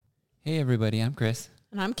Hey everybody, I'm Chris.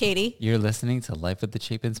 And I'm Katie. You're listening to Life with the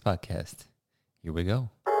Chapins podcast. Here we go.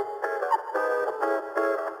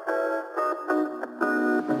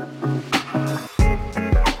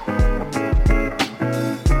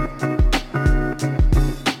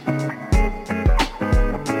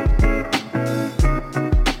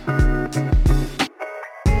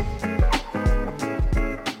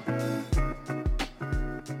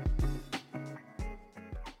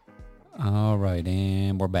 All right,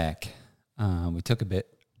 and we're back.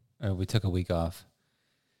 We took a week off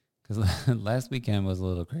because last weekend was a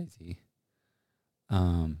little crazy.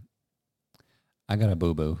 I got a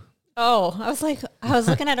boo-boo. Oh, I was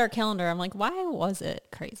looking at our calendar. I'm like, why was it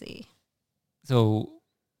crazy? So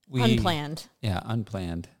Unplanned. Yeah,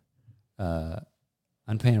 unplanned.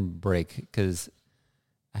 Unplanned break because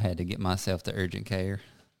I had to get myself to urgent care.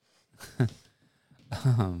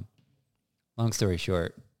 Long story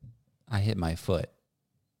short, I hit my foot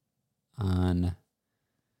on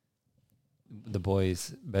the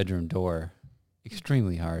boys' bedroom door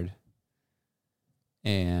extremely hard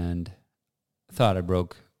and thought I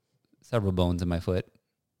broke several bones in my foot.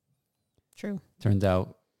 True. Turns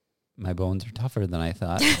out my bones are tougher than I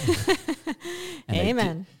thought. And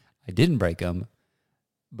Amen. I didn't break them,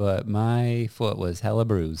 but my foot was hella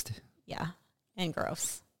bruised. Yeah. And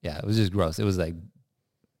gross. Yeah, it was just gross. It was like,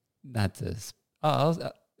 not this.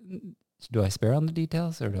 Do I spare on the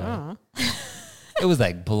details or do I? It was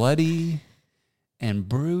like bloody and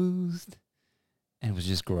bruised and it was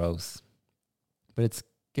just gross. But it's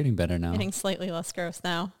getting better now. Getting slightly less gross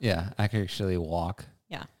now. Yeah, I can actually walk.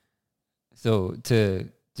 Yeah. So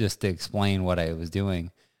to explain what I was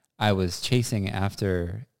doing, I was chasing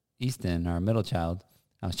after Easton, our middle child.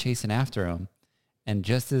 I was chasing after him. And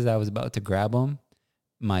just as I was about to grab him,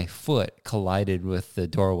 my foot collided with the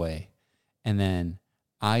doorway. And then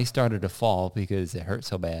I started to fall because it hurt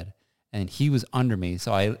so bad. And he was under me.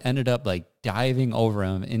 So I ended up like diving over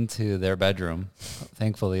him into their bedroom.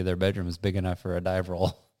 Thankfully, their bedroom was big enough for a dive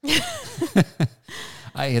roll.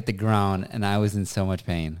 I hit the ground and I was in so much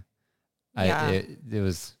pain. Yeah. It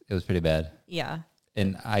was pretty bad. Yeah.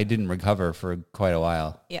 And I didn't recover for quite a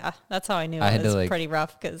while. Yeah. That's how I knew I it had was to, pretty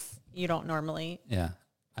rough because you don't normally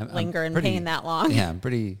linger in pretty, pain that long. Yeah, I'm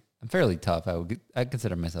fairly tough. I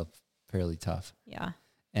consider myself fairly tough. Yeah.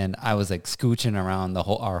 And I was like scooching around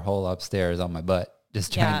our whole upstairs on my butt,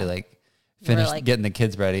 just trying to like finish getting the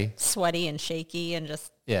kids ready. Sweaty and shaky and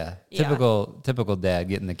just. Yeah. Typical dad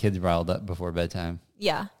getting the kids riled up before bedtime.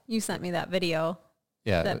 Yeah. You sent me that video.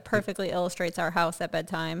 Yeah. That perfectly illustrates our house at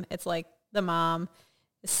bedtime. It's like the mom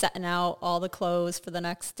is setting out all the clothes for the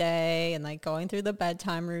next day and like going through the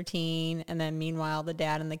bedtime routine. And then meanwhile, the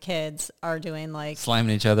dad and the kids are doing like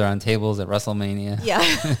slamming each other on tables at WrestleMania.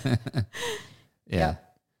 Yeah. Yeah.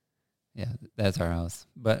 Yeah, that's our house.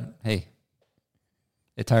 But hey,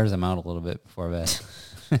 it tires them out a little bit before bed.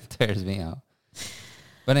 It tires me out.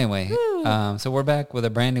 But anyway, so we're back with a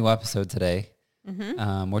brand new episode today.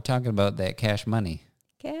 Mm-hmm. We're talking about that cash money.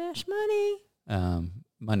 Cash money.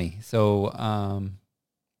 Money. So,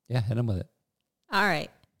 yeah, hit them with it. All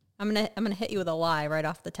right. I'm gonna hit you with a lie right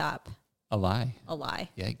off the top. A lie? A lie.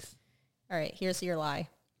 Yikes. All right, here's your lie.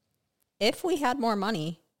 If we had more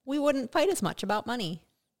money, we wouldn't fight as much about money.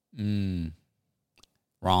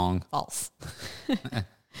 Wrong. False.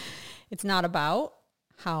 It's not about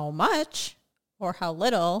how much or how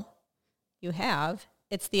little you have.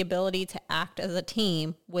 It's the ability to act as a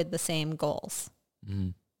team with the same goals. Mm-hmm.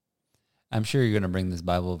 I'm sure you're going to bring this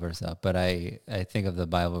Bible verse up, but I think of the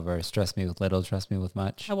Bible verse, trust me with little, trust me with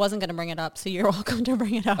much. I wasn't going to bring it up, so you're welcome to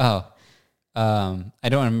bring it up. I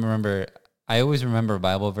don't remember. I always remember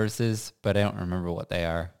Bible verses, but I don't remember what they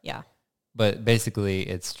are. Yeah. But basically,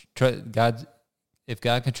 it's God. If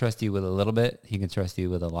God can trust you with a little bit, he can trust you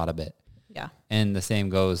with a lot of bit. Yeah. And the same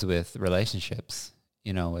goes with relationships.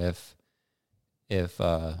 You know, if you're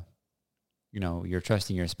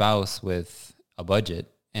trusting your spouse with a budget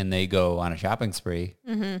and they go on a shopping spree,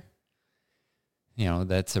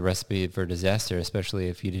 that's a recipe for disaster, especially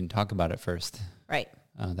if you didn't talk about it first. Right.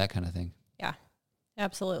 That kind of thing. Yeah,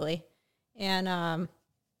 absolutely. And,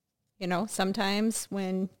 sometimes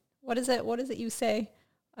when, what is it you say?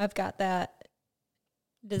 I've got that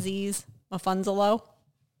disease, my funds are low.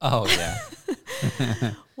 Oh,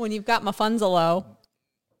 yeah. When you've got my funds are low,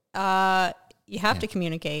 you have to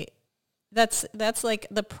communicate. That's like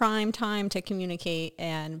the prime time to communicate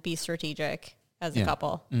and be strategic as a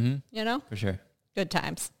couple, For sure. Good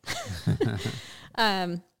times.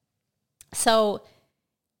 So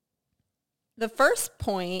the first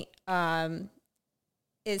point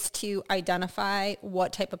is to identify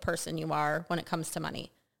what type of person you are when it comes to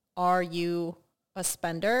money. Are you a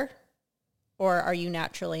spender or are you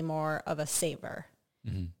naturally more of a saver?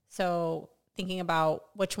 Mm-hmm. So thinking about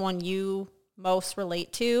which one you most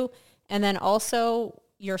relate to, and then also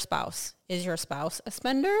your spouse. Is your spouse a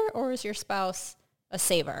spender or is your spouse a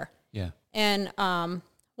saver? Yeah. And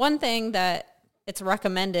one thing that it's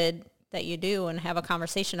recommended that you do and have a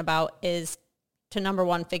conversation about is to, number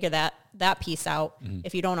one, figure that piece out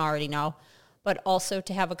if you don't already know, but also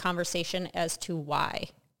to have a conversation as to why.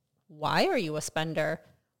 Why are you a spender?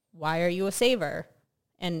 Why are you a saver?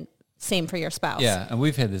 And same for your spouse. Yeah, and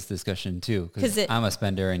we've had this discussion too, because I'm a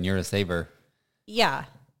spender and you're a saver. Yeah.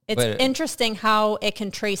 It's interesting how it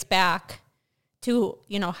can trace back to,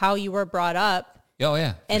 how you were brought up. Oh,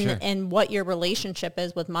 yeah, and what your relationship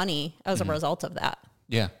is with money as a result of that.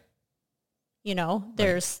 Yeah.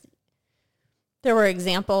 There were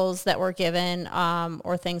examples that were given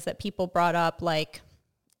or things that people brought up, like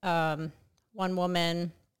one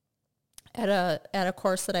woman at a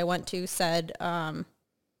course that I went to said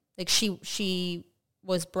like she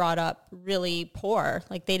was brought up really poor,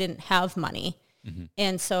 like they didn't have money.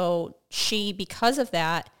 And so she, because of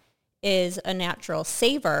that, is a natural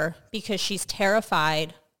saver because she's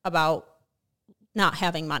terrified about not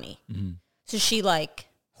having money. So she like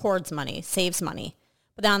hoards money, saves money.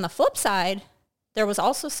 But then on the flip side, there was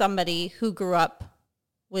also somebody who grew up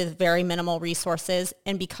with very minimal resources.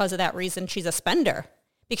 And because of that reason, she's a spender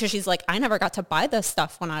because she's like, I never got to buy this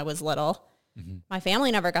stuff when I was little. My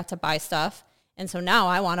family never got to buy stuff. And so now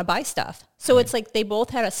I want to buy stuff. So it's like they both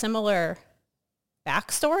had a similar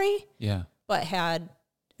backstory, but had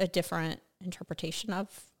a different interpretation of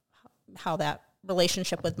how that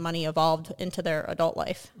relationship with money evolved into their adult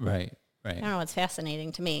life. Right. I don't know. It's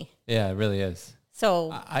fascinating to me. Yeah, it really is.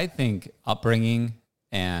 So I think upbringing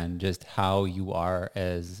and just how you are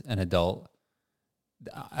as an adult,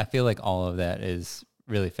 I feel like all of that is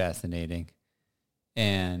really fascinating.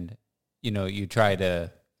 And, you try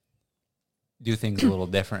to do things a little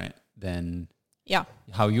different than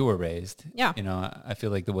how you were raised. Yeah. I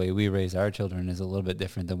feel like the way we raise our children is a little bit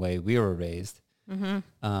different than the way we were raised. And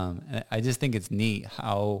I just think it's neat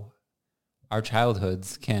how our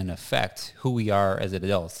childhoods can affect who we are as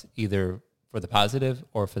adults, either for the positive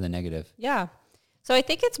or for the negative. Yeah. So I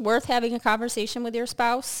think it's worth having a conversation with your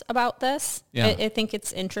spouse about this. Yeah. I think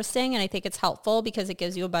it's interesting and I think it's helpful because it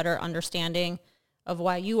gives you a better understanding of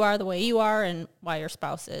why you are the way you are and why your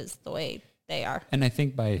spouse is the way they are. And I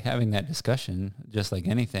think by having that discussion, just like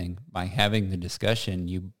anything, by having the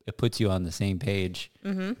discussion, it puts you on the same page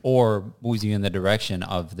or moves you in the direction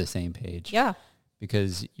of the same page. Yeah.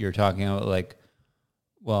 Because you're talking about like,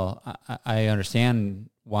 well, I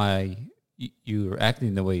understand why you're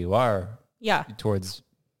acting the way you are towards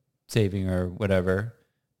saving or whatever,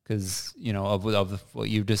 because, of what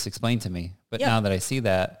you just explained to me. But now that I see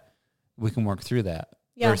that, we can work through that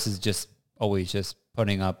versus just always just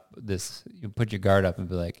putting up this, you put your guard up and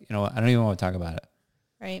be like, I don't even want to talk about it.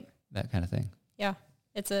 Right. That kind of thing. Yeah.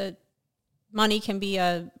 Money can be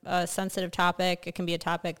a sensitive topic. It can be a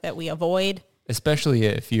topic that we avoid. Especially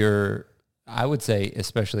if you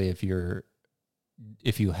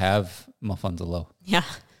have funds low. Yeah.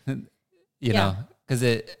 know, because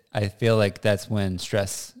I feel like that's when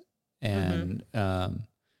stress and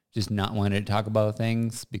just not wanting to talk about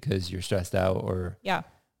things because you're stressed out or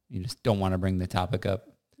you just don't want to bring the topic up.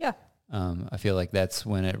 Yeah. I feel like that's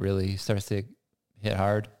when it really starts to hit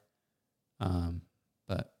hard.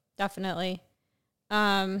 But definitely.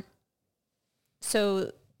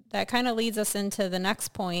 So that kind of leads us into the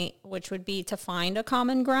next point, which would be to find a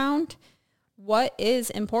common ground. What is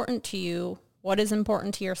important to you? What is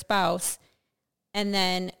important to your spouse? And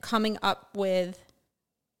then coming up with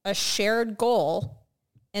a shared goal.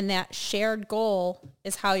 And that shared goal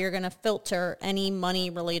is how you're going to filter any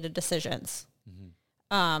money-related decisions.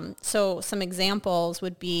 So some examples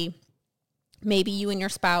would be maybe you and your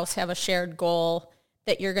spouse have a shared goal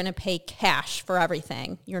that you're going to pay cash for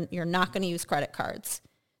everything. You're not going to use credit cards.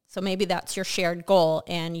 So maybe that's your shared goal,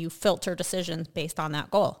 and you filter decisions based on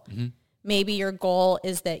that goal. Maybe your goal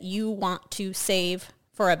is that you want to save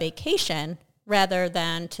for a vacation rather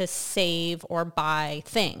than to save or buy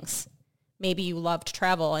things. Maybe you love to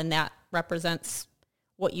travel, and that represents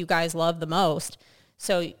what you guys love the most.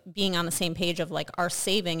 So being on the same page of like our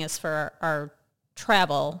saving is for our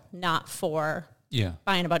travel, not for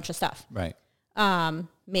buying a bunch of stuff. Right.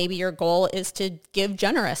 Maybe your goal is to give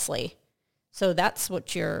generously. So that's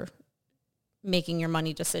what you're making your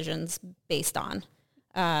money decisions based on.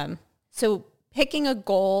 So picking a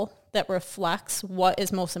goal that reflects what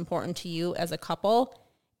is most important to you as a couple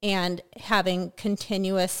and having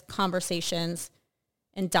continuous conversations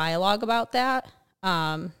and dialogue about that.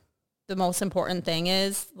 The most important thing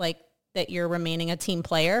is like that you're remaining a team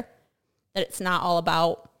player, that it's not all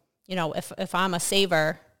about, if I'm a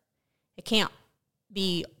saver, it can't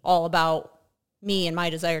be all about me and my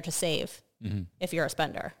desire to save if you're a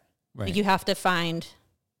spender. Right. Like you have to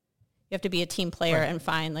be a team player and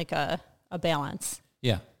find like a balance.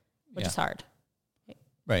 Yeah. Which is hard.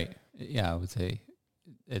 Right. Yeah, I would say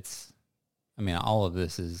all of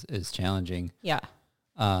this is challenging. Yeah.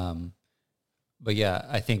 But yeah,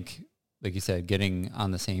 I think, like you said, getting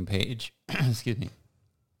on the same page, excuse me,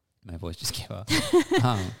 my voice just came out.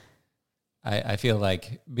 I feel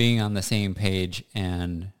like being on the same page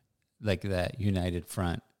and like that united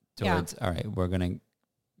front towards, all right,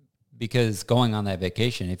 because going on that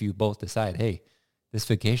vacation, if you both decide, hey, this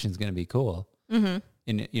vacation is going to be cool, and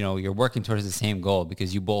you're working towards the same goal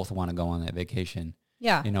because you both want to go on that vacation.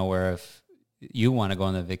 Yeah. Where if you want to go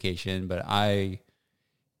on the vacation, but I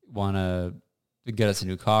want to get us a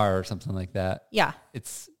new car or something like that. Yeah.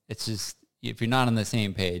 It's just, if you're not on the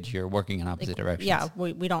same page, you're working in opposite directions. Yeah.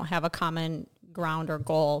 We don't have a common ground or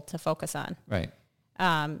goal to focus on. Right.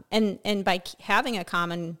 And by having a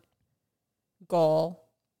common goal,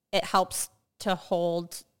 it helps to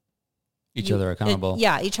hold each other accountable.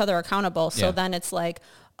 Each other accountable. So then it's like,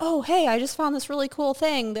 oh, hey, I just found this really cool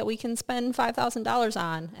thing that we can spend $5,000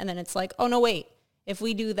 on. And then it's like, oh, no, wait. If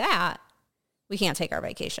we do that, we can't take our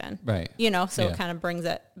vacation. Right. So it kind of brings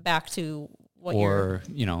it back to what you're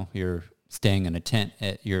staying in a tent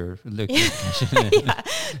at your location. Yeah.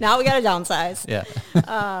 Now we got to downsize. Yeah.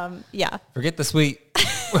 Yeah. Forget the suite.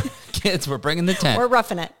 Kids, we're bringing the tent. We're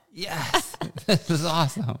roughing it. Yes. This is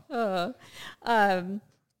awesome. All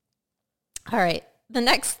right. The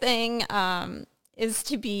next thing is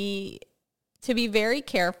to be very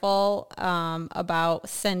careful about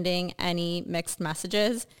sending any mixed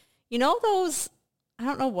messages. Those, I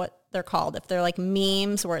don't know what they're called, if they're like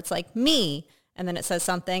memes where it's like me and then it says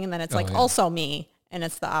something and then it's also me and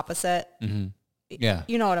it's the opposite. Mm-hmm. Yeah.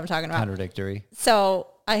 You know what I'm talking about. Contradictory. So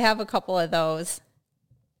I have a couple of those.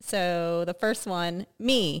 So the first one,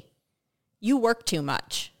 me, you work too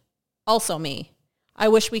much. Also me, I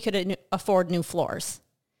wish we could afford new floors.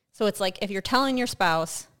 So it's like if you're telling your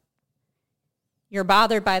spouse you're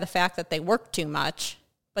bothered by the fact that they work too much,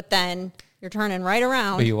 but then you're turning right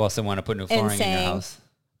around. But you also want to put new flooring in your house.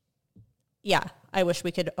 Yeah, I wish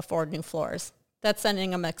we could afford new floors. That's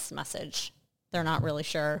sending a mixed message. They're not really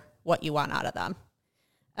sure what you want out of them.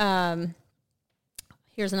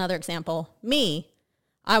 Here's another example. Me,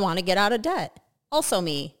 I want to get out of debt. Also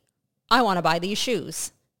me, I want to buy these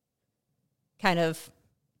shoes. Kind of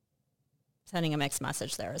sending a mixed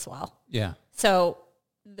message there as well. Yeah. So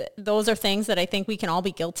those are things that I think we can all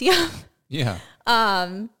be guilty of. Yeah.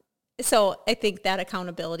 So I think that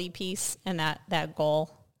accountability piece and that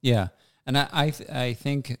goal. Yeah. And I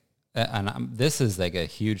think, this is like a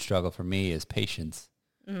huge struggle for me, is patience.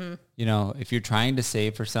 Mm-hmm. If you're trying to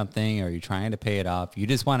save for something or you're trying to pay it off, you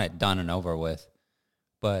just want it done and over with.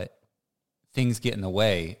 But things get in the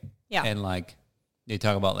way. Yeah. And like they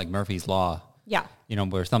talk about like Murphy's Law. Yeah.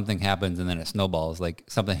 Where something happens and then it snowballs, like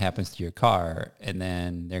something happens to your car and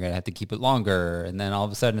then they're going to have to keep it longer. And then all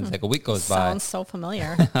of a sudden it's like a week goes by. Sounds so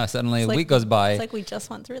familiar. Suddenly a week goes by. It's like we just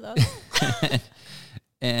went through those.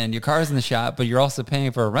 And your car's in the shop, but you're also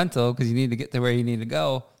paying for a rental because you need to get to where you need to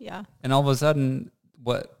go. Yeah. And all of a sudden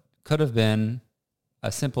what could have been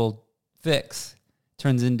a simple fix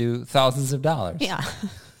turns into thousands of dollars. Yeah.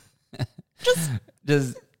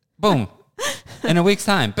 Just boom. In a week's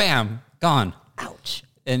time, bam, gone. Ouch.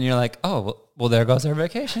 And you're like, oh, well, there goes our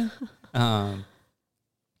vacation.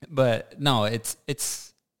 But no, it's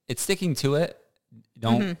sticking to it.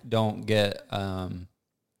 Don't get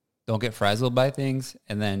frazzled by things,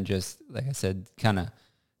 and then just, like I said, kind of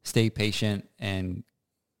stay patient. And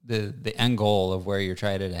the end goal of where you're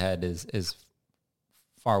trying to head is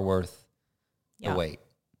far worth the wait.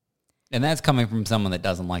 And that's coming from someone that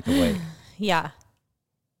doesn't like the wait. Yeah.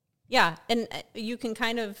 Yeah. And you can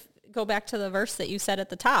kind of go back to the verse that you said at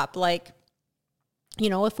the top. Like,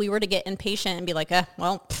 if we were to get impatient and be like, there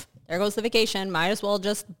goes the vacation. Might as well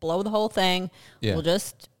just blow the whole thing. Yeah. We'll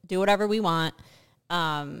just do whatever we want.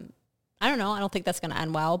 I don't know. I don't think that's going to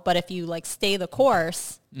end well. But if you stay the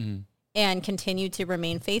course and continue to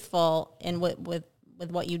remain faithful in with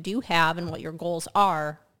what you do have and what your goals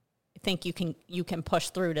are, I think you can push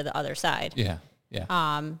through to the other side. Yeah.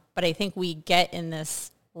 Yeah. But I think we get in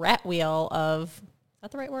this rat wheel of, is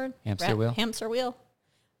that the right word? Hamster wheel? Hamster wheel.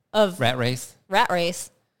 Of rat race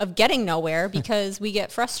of getting nowhere because we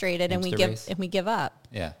get frustrated and we give up.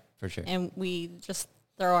 Yeah, for sure. And we just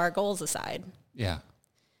throw our goals aside. Yeah.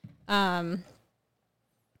 All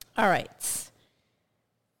right.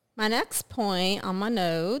 My next point on my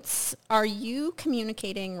notes, are you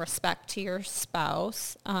communicating respect to your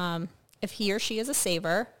spouse? If he or she is a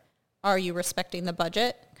saver, are you respecting the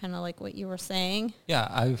budget? Kind of like what you were saying. Yeah,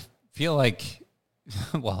 I feel like,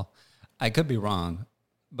 well, I could be wrong,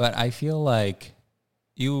 but I feel like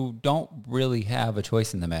you don't really have a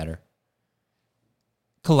choice in the matter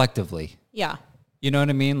collectively. Yeah. You know what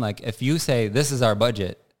I mean? Like if you say this is our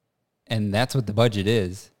budget and that's what the budget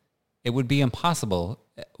is, it would be impossible.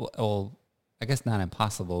 Well, I guess not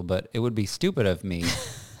impossible, but it would be stupid of me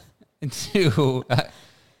to,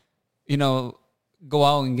 go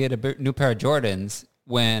out and get a new pair of Jordans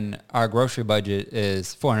when our grocery budget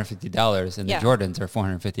is $450 and Yeah. the Jordans are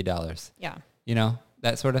 $450. Yeah. You know,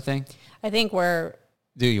 that sort of thing. I think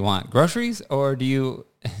Do you want groceries or do you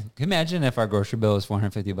can you imagine if our grocery bill is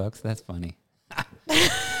 $450? That's funny.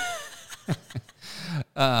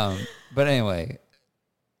 But anyway,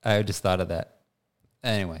 I just thought of that.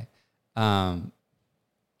 Anyway,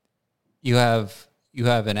 you have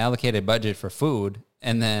an allocated budget for food,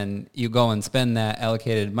 and then you go and spend that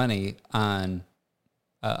allocated money on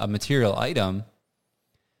a material item.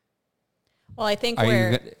 well, I think Do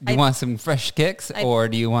you want some fresh kicks or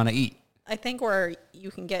do you want to eat? I think where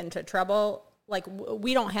you can get into trouble, like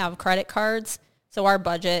we don't have credit cards, so our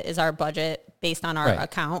budget is our budget based on our Right. But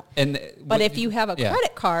account. But if you have a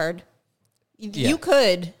credit card, you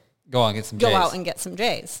could go out and get some go J's. out and get some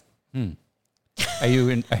J's. Are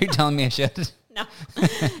you telling me I should? No,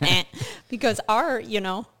 because our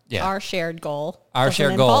shared goal, Our doesn't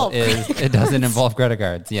shared goal involve is credit it doesn't cards. involve credit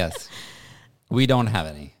cards. Yes, we don't have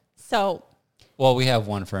any. So, Well, we have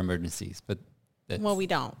one for emergencies, but well, we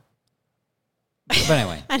don't. but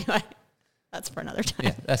anyway, Anyway, that's for another time.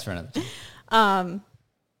 yeah, that's for another time.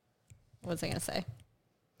 What was I going to say?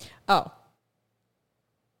 Oh,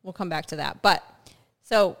 we'll come back to that. But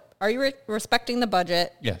so, are you respecting the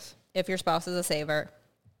budget Yes. if your spouse is a saver?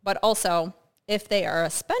 But also, if they are a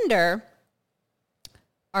spender,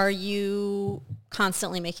 are you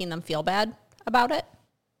constantly making them feel bad about it?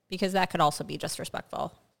 Because that could also be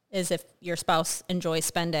disrespectful. Is if your spouse enjoys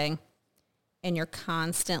spending and you're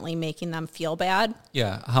constantly making them feel bad.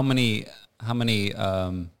 Yeah. How many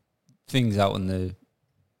things out in the,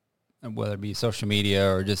 whether it be social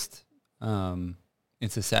media or just in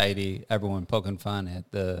society, everyone poking fun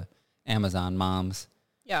at the Amazon moms.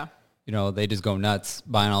 Yeah. You know, they just go nuts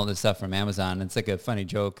buying all this stuff from Amazon. It's like a funny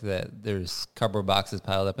joke that there's cardboard boxes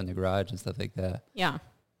piled up in the garage and stuff like that. Yeah.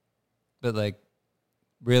 But like,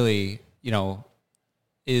 really,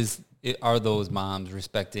 are those moms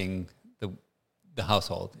respecting the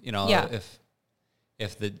household? Yeah.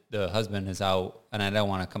 If the husband is out, and I don't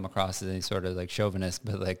want to come across as any sort of like chauvinist,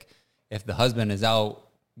 but like if the husband is out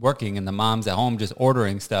working and the mom's at home just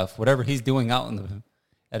ordering stuff, whatever he's doing out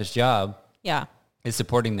at his job, Yeah. is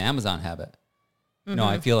supporting the Amazon habit.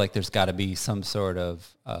 I feel like there's got to be some sort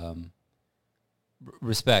of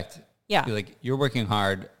respect. Yeah. Be like, you're working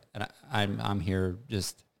hard, and I'm here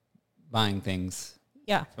just buying things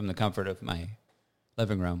Yeah. from the comfort of my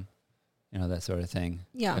living room, that sort of thing.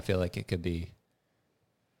 Yeah. I feel like it could be,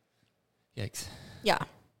 yikes. Yeah.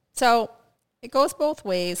 So it goes both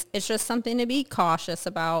ways. It's just something to be cautious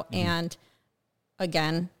about and,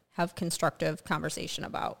 again, have constructive conversation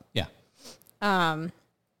about. Yeah.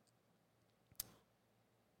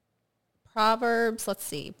 Proverbs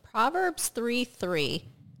 3:3.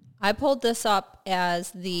 I pulled this up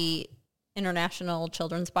as the International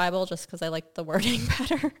Children's Bible just because I like the wording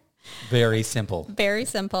better. Very simple. Very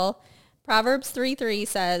simple. Proverbs 3:3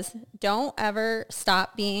 says, "Don't ever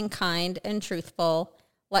stop being kind and truthful.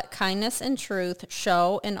 Let kindness and truth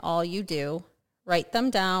show in all you do. Write them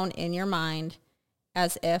down in your mind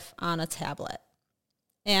as if on a tablet."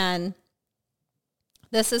 And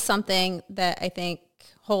this is something that I think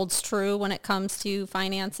holds true when it comes to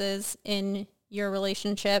finances in your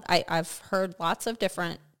relationship. I've heard lots of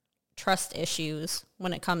different trust issues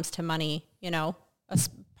when it comes to money.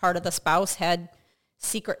 Part of the spouse had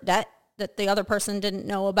secret debt that the other person didn't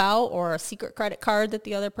know about, or a secret credit card that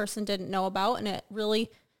the other person didn't know about. And it really,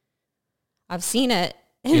 I've seen it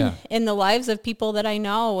in the lives of people that I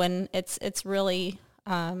know. And it's really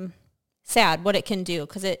sad what it can do,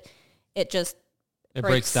 because it just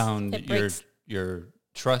breaks down your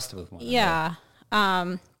trust with one another. Yeah.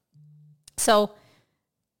 So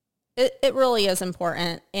it really is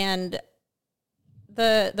important. And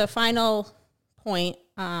the final point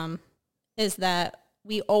is that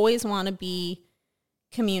we always want to be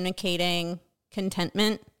communicating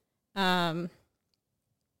contentment. I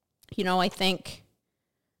think,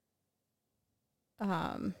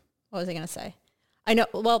 what was I going to say? I know,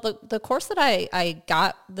 well, the course that I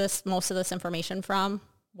got most of this information from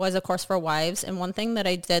was a course for wives. And one thing that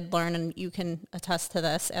I did learn, and you can attest to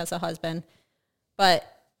this as a husband, but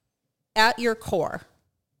at your core,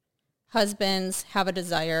 husbands have a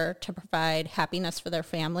desire to provide happiness for their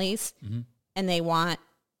families, and they want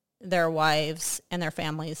their wives and their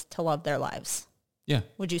families to love their lives. Yeah.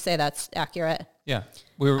 Would you say that's accurate? Yeah.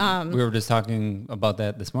 We were just talking about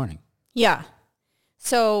that this morning. Yeah.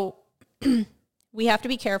 So we have to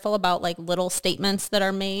be careful about like little statements that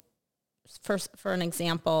are made. For an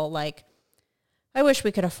example, like, I wish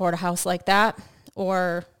we could afford a house like that.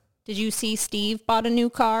 Or, did you see Steve bought a new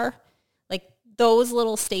car? Like those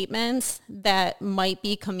little statements that might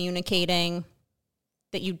be communicating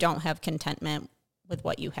that you don't have contentment with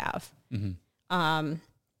what you have.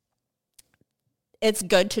 It's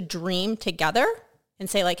good to dream together and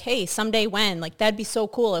say like, hey, someday when, like, that'd be so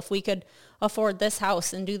cool if we could afford this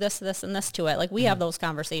house and do this, this, and this to it. Like, we have those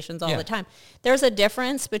conversations all the time. There's a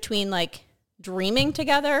difference between like dreaming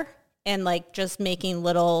together and like just making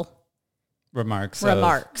little remarks.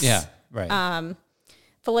 Yeah, right.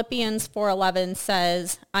 Philippians 4:11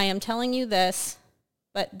 says, I am telling you this,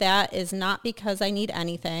 but that is not because I need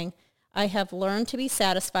anything. I have learned to be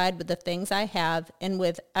satisfied with the things I have and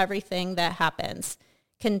with everything that happens.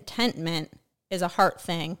 Contentment is a heart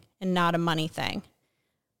thing and not a money thing.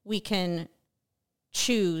 We can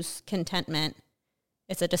choose contentment.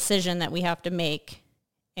 It's a decision that we have to make,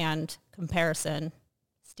 and comparison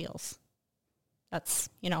steals. That's,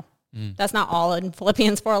 that's not all in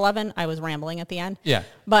Philippians 4:11. I was rambling at the end. Yeah.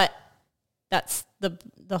 But that's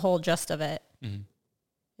the whole gist of it.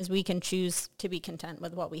 Is we can choose to be content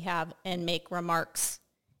with what we have and make remarks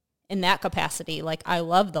in that capacity. Like, I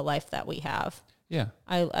love the life that we have. Yeah.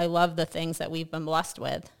 I love the things that we've been blessed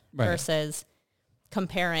with versus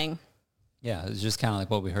comparing. Yeah. It's just kind of like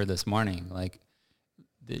what we heard this morning. Like,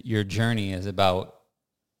 your journey is about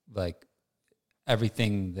like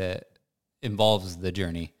everything that involves the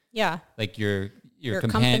journey. Yeah. Like your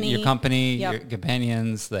company, your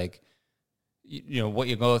companions, like, what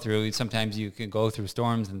you go through. Sometimes you can go through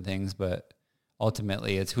storms and things, but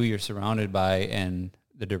ultimately it's who you're surrounded by and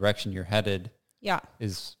the direction you're headed. Yeah.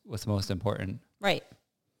 Is what's most important. Right.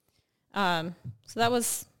 So that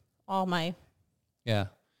was all my. Yeah.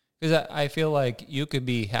 Because I feel like you could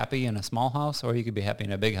be happy in a small house or you could be happy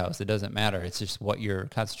in a big house. It doesn't matter. It's just what you're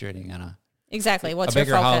concentrating on. Exactly. What's a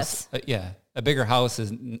bigger your focus? House, a bigger house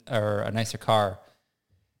or a nicer car.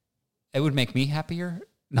 It would make me happier.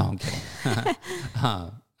 No, I'm kidding.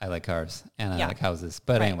 I like cars and I like houses.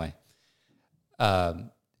 But anyway,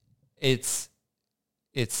 it's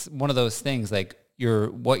one of those things like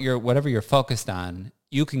whatever you're focused on,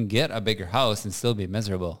 you can get a bigger house and still be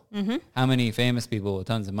miserable. How many famous people with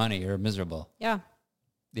tons of money are miserable? Yeah.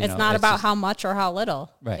 It's not about how much or how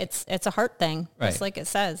little. Right. It's a heart thing, just like it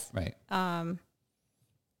says. Right.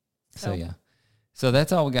 So yeah. So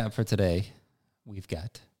that's all we got for today. We've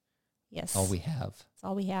got. Yes. All we have. That's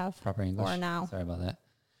all we have. Proper English. For now. Sorry about that.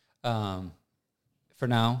 For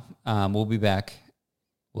now, we'll be back.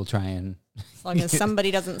 We'll try and... As long as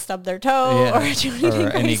somebody doesn't stub their toe or do anything or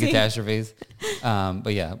any crazy. catastrophes.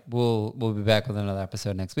 But yeah, we'll be back with another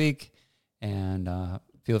episode next week. And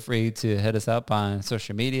feel free to hit us up on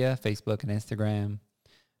social media, Facebook and Instagram,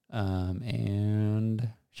 and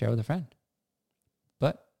share with a friend.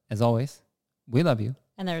 But as always, we love you.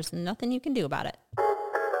 And there's nothing you can do about it.